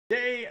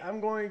Today I'm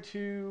going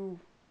to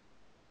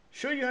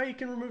show you how you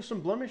can remove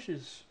some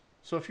blemishes.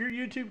 So if you're a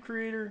YouTube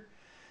creator,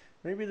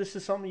 maybe this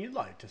is something you'd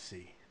like to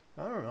see.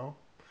 I don't know.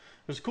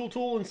 There's a cool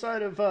tool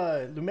inside of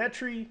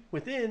Lumetri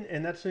within,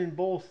 and that's in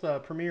both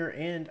Premiere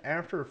and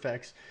After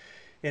Effects.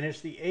 And it's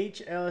the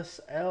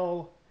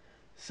HSL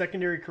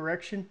secondary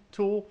correction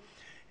tool.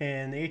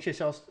 And the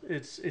HSL,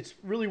 it's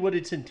really what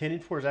it's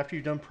intended for is after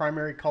you've done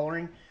primary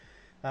coloring,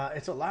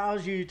 it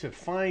allows you to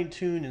fine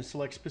tune and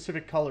select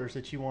specific colors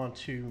that you want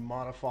to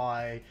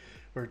modify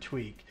or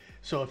tweak.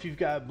 So if you've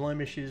got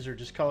blemishes or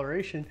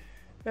discoloration,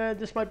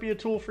 this might be a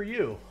tool for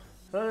you.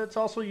 It's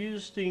also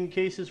used in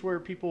cases where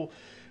people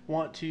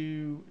want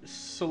to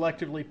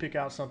selectively pick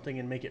out something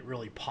and make it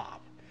really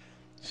pop.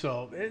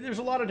 So there's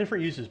a lot of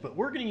different uses, but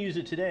we're going to use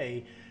it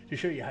today to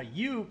show you how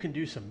you can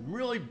do some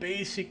really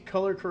basic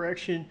color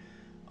correction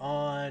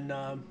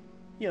on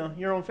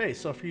your own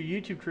face. So if you're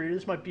a YouTube creator,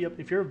 this might be up.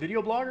 If you're a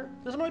video blogger,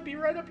 this might be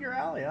right up your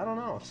alley. I don't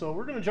know. So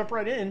we're going to jump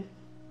right in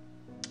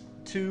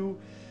to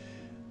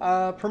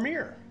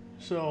Premiere.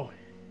 So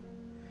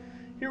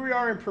here we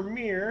are in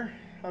Premiere.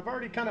 I've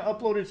already kind of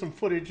uploaded some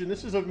footage, and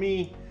this is of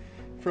me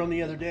from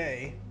the other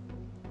day.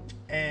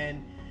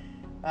 And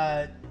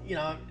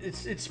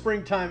it's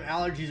springtime.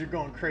 Allergies are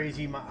going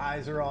crazy. My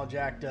eyes are all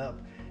jacked up,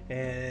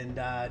 and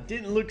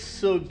didn't look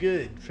so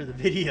good for the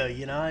video.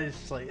 It's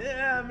just like,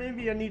 yeah,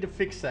 maybe I need to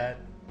fix that.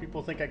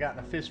 People think I got in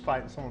a fist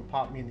fight and someone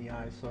popped me in the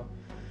eye.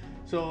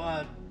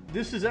 So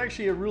this is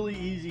actually a really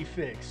easy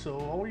fix. So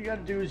all you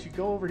got to do is you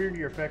go over here to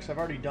your effects. I've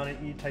already done it.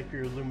 You type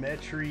your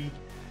Lumetri,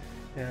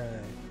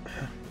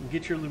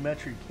 get your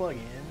Lumetri plugin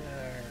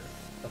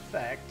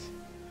effect,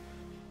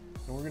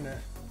 and we're gonna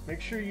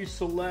make sure you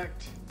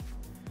select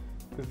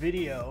the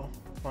video.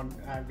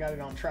 I've got it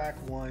on track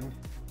 1,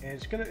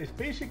 and it's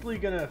basically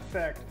gonna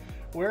affect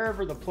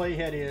wherever the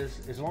playhead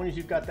is. As long as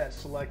you've got that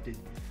selected,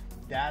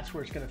 that's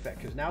where it's going to affect.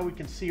 Because now we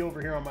can see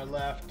over here on my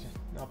left,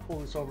 and I'll pull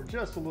this over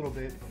just a little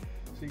bit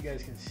so you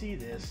guys can see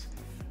this,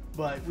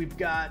 but we've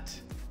got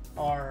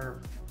our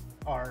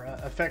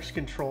effects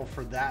control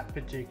for that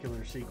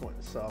particular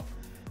sequence. So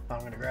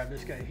I'm going to grab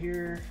this guy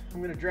here,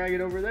 I'm going to drag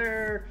it over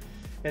there,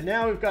 and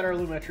now we've got our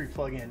Lumetri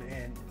plugin.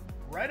 And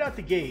right out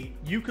the gate,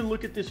 you can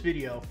look at this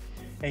video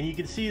and you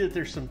can see that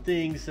there's some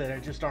things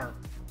that just aren't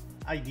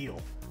ideal,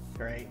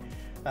 right?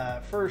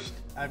 First,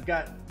 I've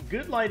got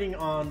good lighting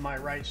on my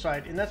right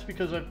side, and that's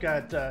because I've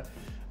got I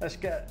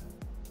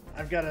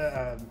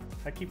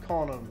keep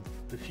calling them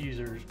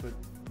diffusers, but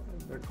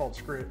they're called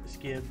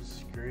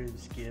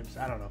skibs,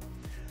 I don't know,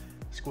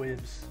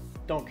 squibs,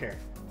 don't care.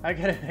 I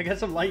got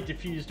some light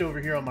diffused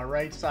over here on my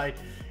right side,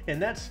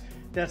 and that's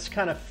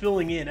kind of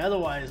filling in.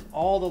 Otherwise,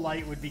 all the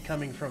light would be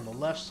coming from the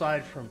left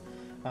side.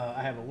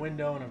 I have a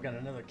window, and I've got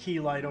another key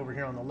light over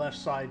here on the left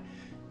side,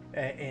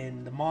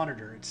 and the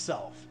monitor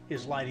itself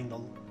is lighting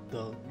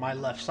my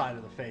left side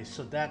of the face.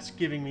 So that's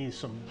giving me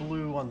some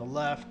blue on the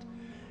left.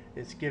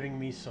 It's giving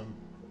me some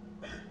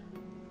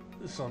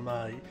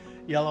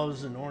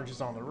yellows and oranges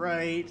on the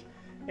right,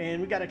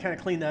 and we got to kind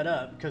of clean that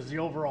up because the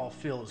overall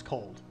feel is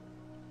cold.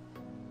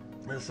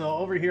 And so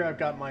over here I've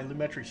got my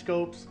Lumetri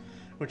scopes,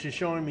 which is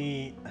showing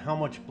me how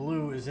much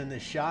blue is in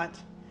this shot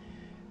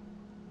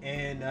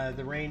and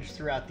the range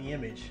throughout the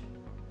image.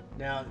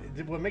 Now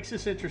what makes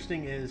this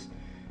interesting is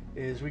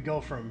we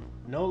go from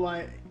no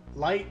light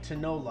to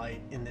no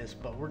light in this,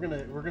 but we're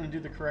gonna do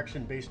the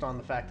correction based on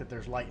the fact that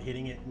there's light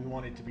hitting it, and we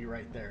want it to be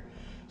right there.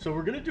 So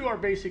we're gonna do our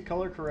basic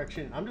color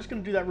correction. I'm just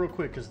gonna do that real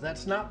quick because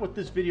that's not what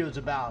this video is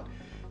about.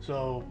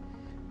 So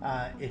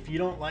if you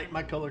don't like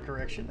my color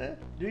correction,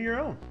 do your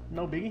own,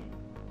 no biggie.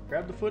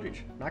 Grab the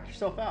footage, knock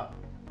yourself out,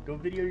 go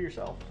video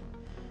yourself.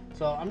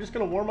 So I'm just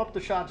gonna warm up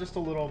the shot just a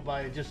little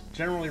by just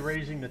generally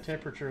raising the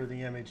temperature of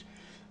the image.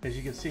 As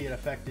you can see, it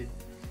affected,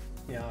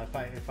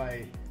 if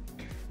I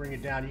bring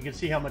it down, you can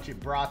see how much it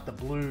brought the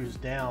blues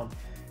down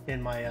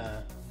in my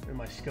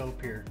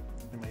scope here,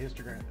 in my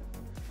histogram.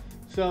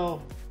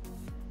 So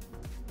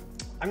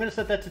I'm going to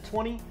set that to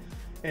 20,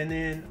 and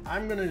then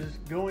I'm going to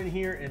go in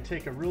here and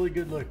take a really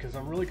good look because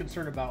I'm really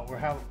concerned about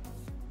how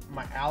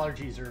my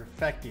allergies are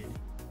affected,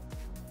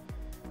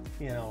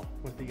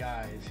 with the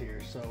eyes here.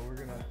 So we're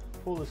going to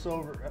pull this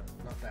over,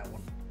 not that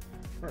one.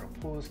 We're going to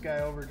pull this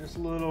guy over just a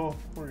little.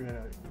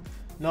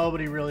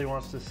 Nobody really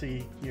wants to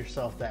see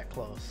yourself that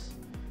close.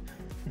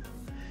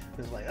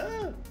 It's like,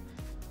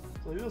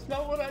 that's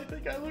not what I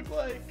think I look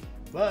like.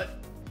 But,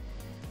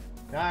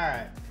 all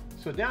right.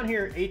 So down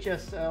here,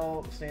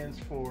 HSL stands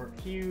for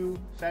hue,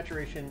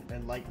 saturation,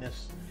 and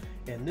lightness.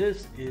 And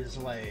this is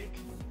like,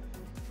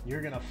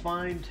 you're going to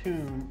fine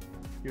tune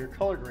your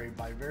color grade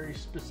by very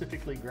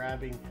specifically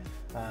grabbing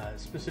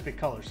specific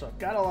colors. So I've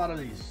got a lot of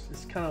these,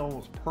 it's kind of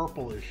almost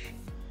purplish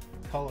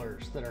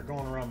colors that are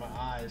going around my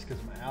eyes because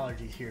of my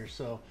allergies here.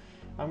 So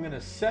I'm going to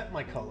set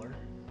my color.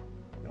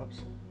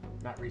 Oops.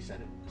 Not reset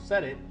it,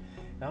 set it.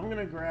 Now I'm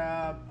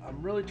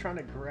really trying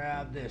to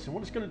grab this, and what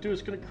it's going to do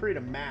is going to create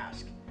a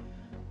mask.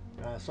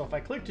 So if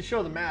I click to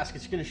show the mask,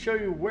 it's going to show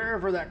you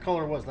wherever that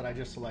color was that I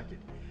just selected.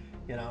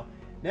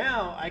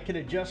 Now I can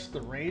adjust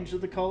the range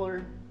of the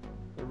color,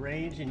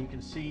 and you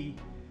can see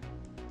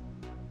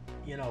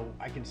you know,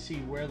 I can see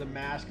where the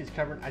mask is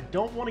covered. I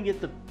don't want to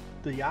get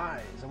the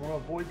eyes. I want to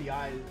avoid the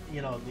eyes,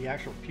 you know, the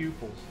actual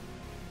pupils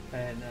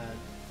and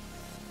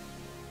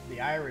the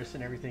iris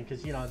and everything,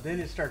 because, you know, then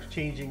it starts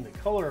changing the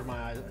color of my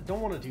eyes. I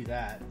don't want to do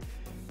that,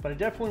 but I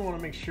definitely want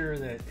to make sure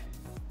that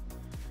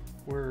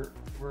we're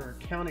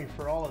accounting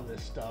for all of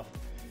this stuff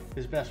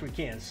as best we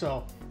can.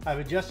 So I've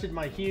adjusted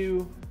my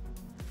hue,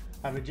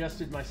 I've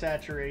adjusted my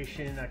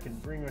saturation. I can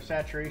bring my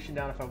saturation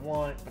down if I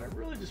want, but I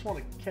really just want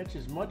to catch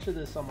as much of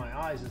this on my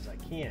eyes as I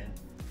can.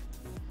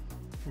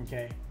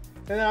 Okay,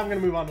 and then I'm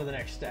going to move on to the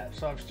next step.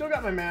 So I've still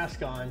got my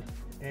mask on,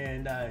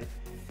 and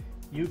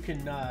you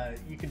can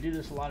do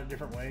this a lot of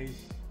different ways.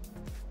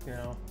 You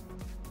know,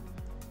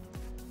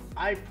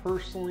 I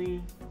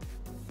personally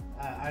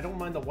I don't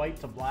mind the white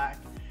to black,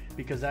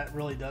 because that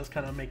really does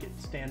kind of make it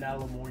stand out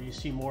a little more. You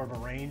see more of a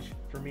range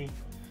for me.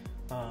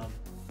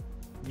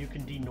 You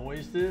can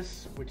denoise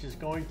this, which is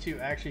going to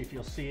actually, if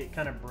you'll see, it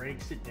kind of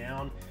breaks it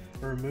down,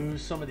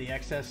 removes some of the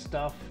excess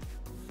stuff,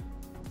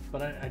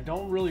 but I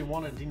don't really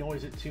want to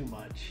denoise it too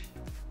much.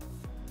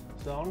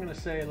 So I'm going to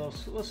say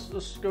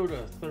let's go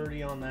to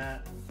 30 on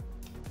that.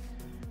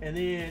 And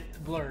then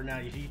blur. Now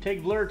if you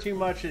take blur too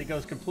much, it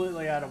goes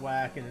completely out of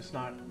whack, and it's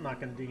not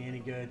going to do you any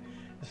good.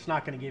 It's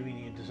not going to give you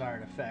any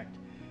desired effect.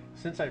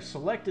 Since I've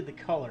selected the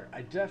color,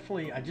 I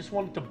just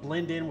want it to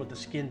blend in with the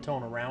skin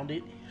tone around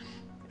it.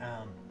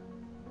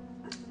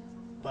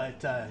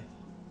 But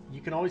you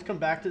can always come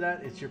back to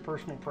that. It's your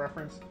personal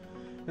preference.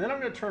 And then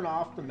I'm going to turn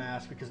off the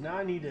mask, because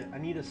now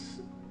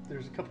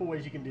there's a couple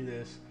ways you can do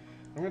this.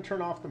 I'm going to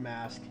turn off the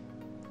mask,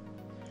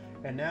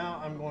 and now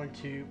I'm going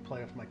to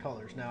play with my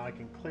colors. Now I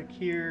can click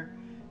here,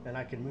 and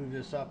I can move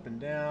this up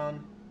and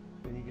down,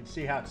 and you can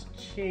see how it's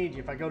changing.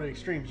 If I go to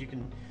extremes, you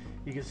can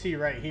see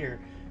right here,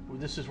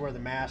 this is where the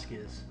mask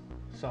is.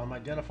 So I'm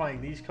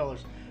identifying these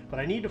colors, but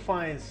I need to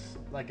find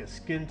like a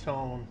skin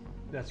tone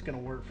that's going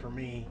to work for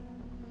me.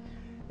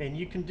 And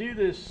you can do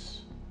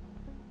this,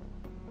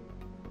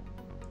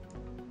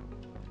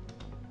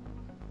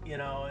 you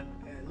know, and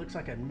it looks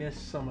like I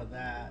missed some of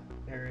that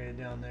area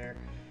down there.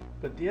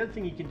 But the other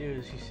thing you can do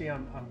is, you see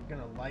I'm going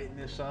to lighten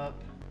this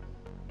up,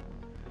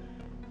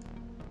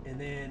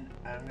 and then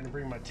I'm going to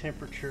bring my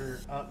temperature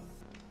up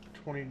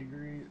 20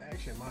 degrees.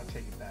 Actually, I might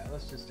take it back.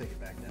 Let's just take it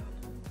back down.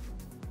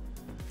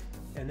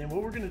 And then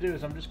what we're going to do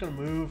is I'm just going to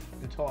move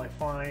until I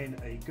find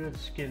a good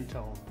skin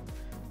tone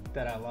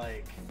that I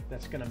like,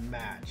 that's going to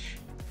match.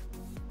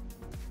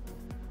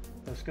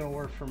 That's going to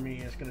work for me.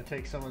 It's going to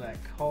take some of that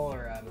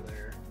color out of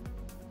there.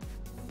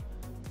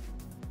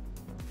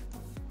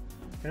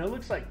 And it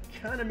looks like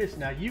kind of missing.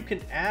 Now you can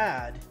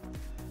add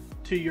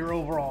to your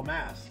overall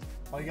mask.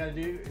 All you got to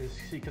do is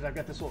see, because I've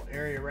got this little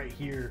area right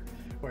here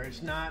where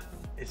it's not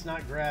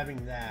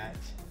grabbing that.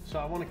 So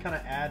I want to kind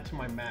of add to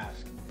my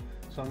mask.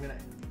 So I'm going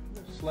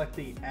to select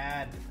the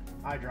add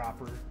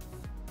eyedropper.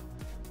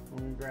 I'm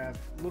going to grab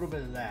a little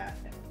bit of that.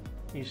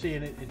 You see,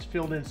 and it's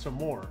filled in some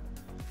more.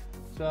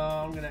 So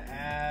I'm going to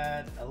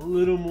add a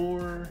little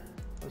more.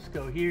 Let's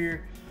go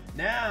here.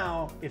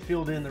 Now it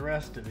filled in the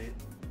rest of it.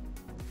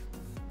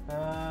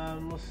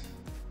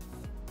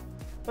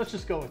 Let's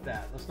just go with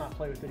that. Let's not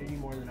play with it any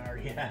more than I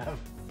already have.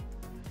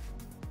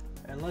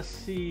 And let's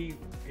see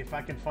if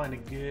I can find a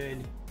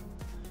good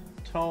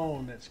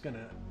tone that's going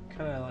to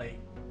kind of like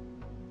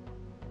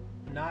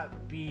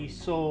not be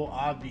so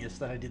obvious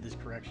that I did this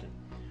correction.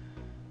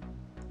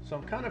 So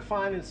I'm kind of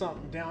finding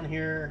something down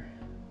here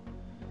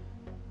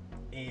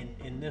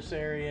in this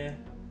area.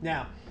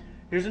 Now,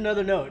 here's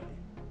another note.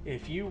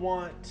 If you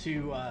want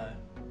to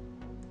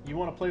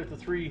play with the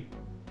three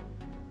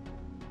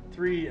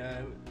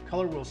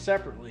color wheels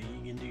separately,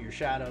 you can do your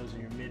shadows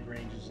and your mid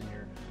ranges and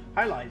your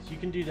highlights. You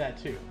can do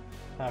that too.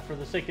 For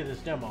the sake of this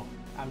demo,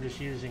 I'm just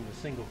using the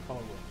single color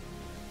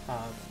wheel.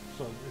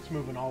 So it's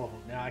moving all of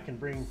them. Now I can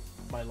bring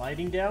my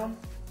lighting down.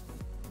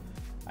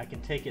 I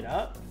can take it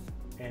up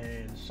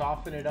and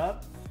soften it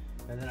up,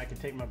 and then I can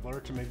take my blur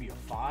to maybe a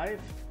 5.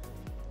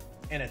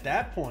 And at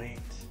that point,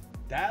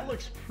 that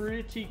looks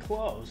pretty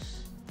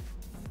close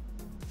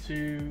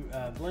to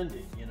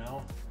blended, you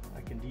know.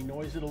 I can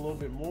denoise it a little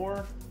bit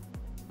more.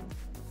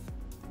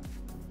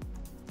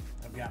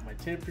 I've got my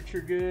temperature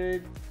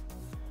good.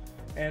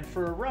 And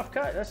for a rough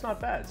cut, that's not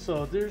bad.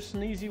 So there's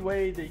an easy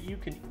way that you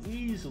can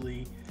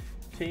easily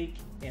take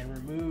and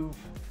remove.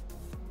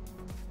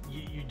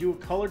 You do a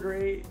color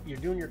grade, you're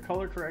doing your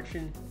color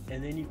correction,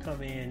 and then you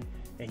come in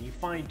and you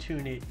fine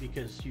tune it,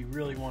 because you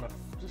really want to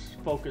just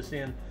focus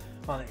in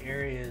on the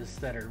areas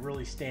that are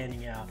really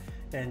standing out.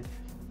 And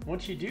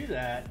once you do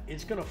that,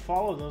 it's going to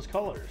follow those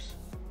colors.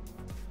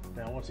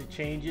 Now once it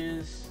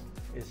changes,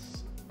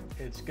 it's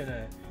going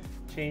to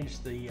change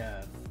the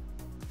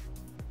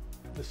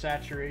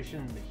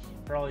saturation,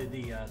 probably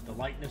the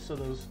lightness of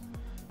those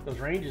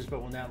ranges.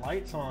 But when that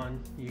light's on,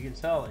 you can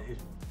tell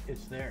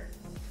it's there.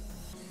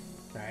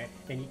 All right,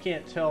 and you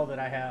can't tell that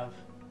I have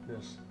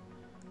this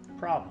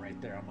problem right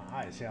there on my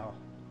eyes. See how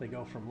they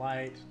go from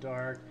light to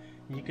dark.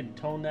 You can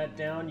tone that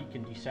down, you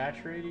can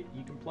desaturate it,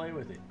 you can play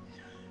with it.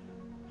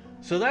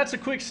 So that's a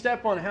quick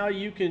step on how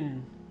you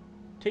can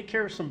take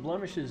care of some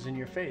blemishes in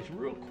your face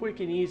real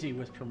quick and easy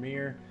with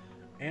Premiere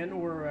and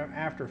or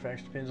After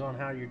Effects, depends on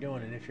how you're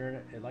doing it. If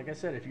you're, like I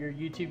said, if you're a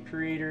YouTube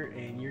creator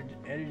and you're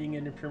editing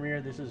into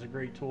Premiere, this is a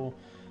great tool.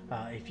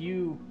 If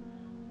you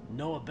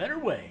know a better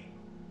way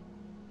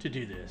to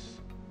do this,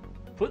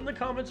 put in the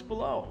comments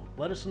below.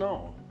 Let us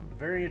know. I'm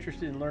very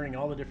interested in learning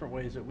all the different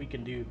ways that we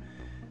can do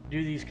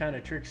these kind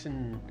of tricks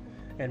and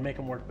make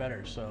them work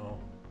better. So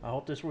I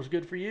hope this was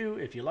good for you.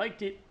 If you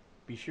liked it,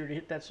 be sure to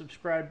hit that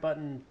subscribe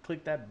button,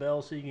 click that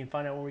bell so you can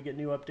find out when we get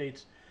new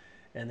updates,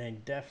 and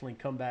then definitely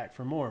come back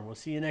for more. We'll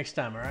see you next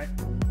time, all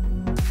right?